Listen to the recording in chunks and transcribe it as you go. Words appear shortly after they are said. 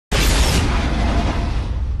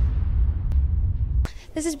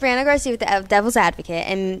This is Brianna Garcia with the Devil's Advocate,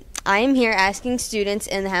 and I am here asking students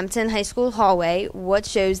in the Hampton High School hallway what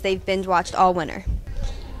shows they've binge-watched all winter.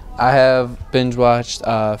 I have binge-watched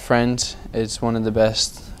Friends. It's one of the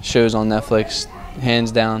best shows on Netflix,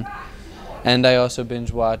 hands down. And I also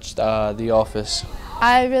binge-watched The Office.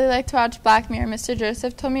 I really like to watch Black Mirror. Mr.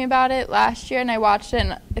 Joseph told me about it last year, and I watched it,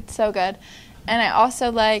 and it's so good. And I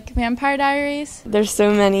also like Vampire Diaries. There's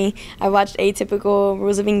so many. I watched Atypical,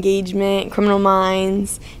 Rules of Engagement, Criminal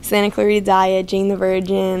Minds, Santa Clarita Diet, Jane the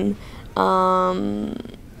Virgin,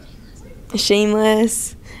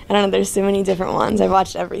 Shameless. I don't know, there's so many different ones. I've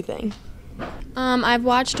watched everything. I've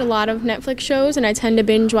watched a lot of Netflix shows, and I tend to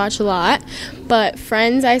binge watch a lot. But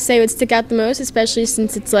Friends, I say, would stick out the most, especially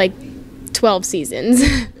since it's like 12 seasons.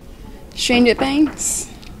 Stranger Things.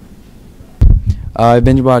 I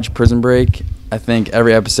binge watched Prison Break. I think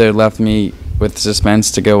every episode left me with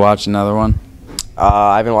suspense to go watch another one.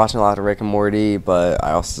 I've been watching a lot of Rick and Morty, but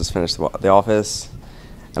I also just finished The Office,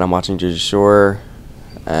 and I'm watching Jersey Shore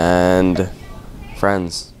and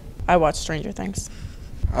Friends. I watched Stranger Things.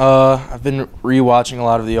 I've been rewatching a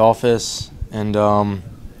lot of The Office, and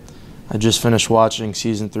I just finished watching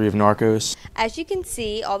season 3 of Narcos. As you can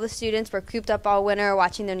see, all the students were cooped up all winter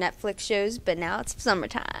watching their Netflix shows, but now it's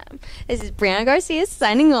summertime. This is Brianna Garcia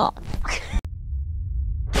signing off.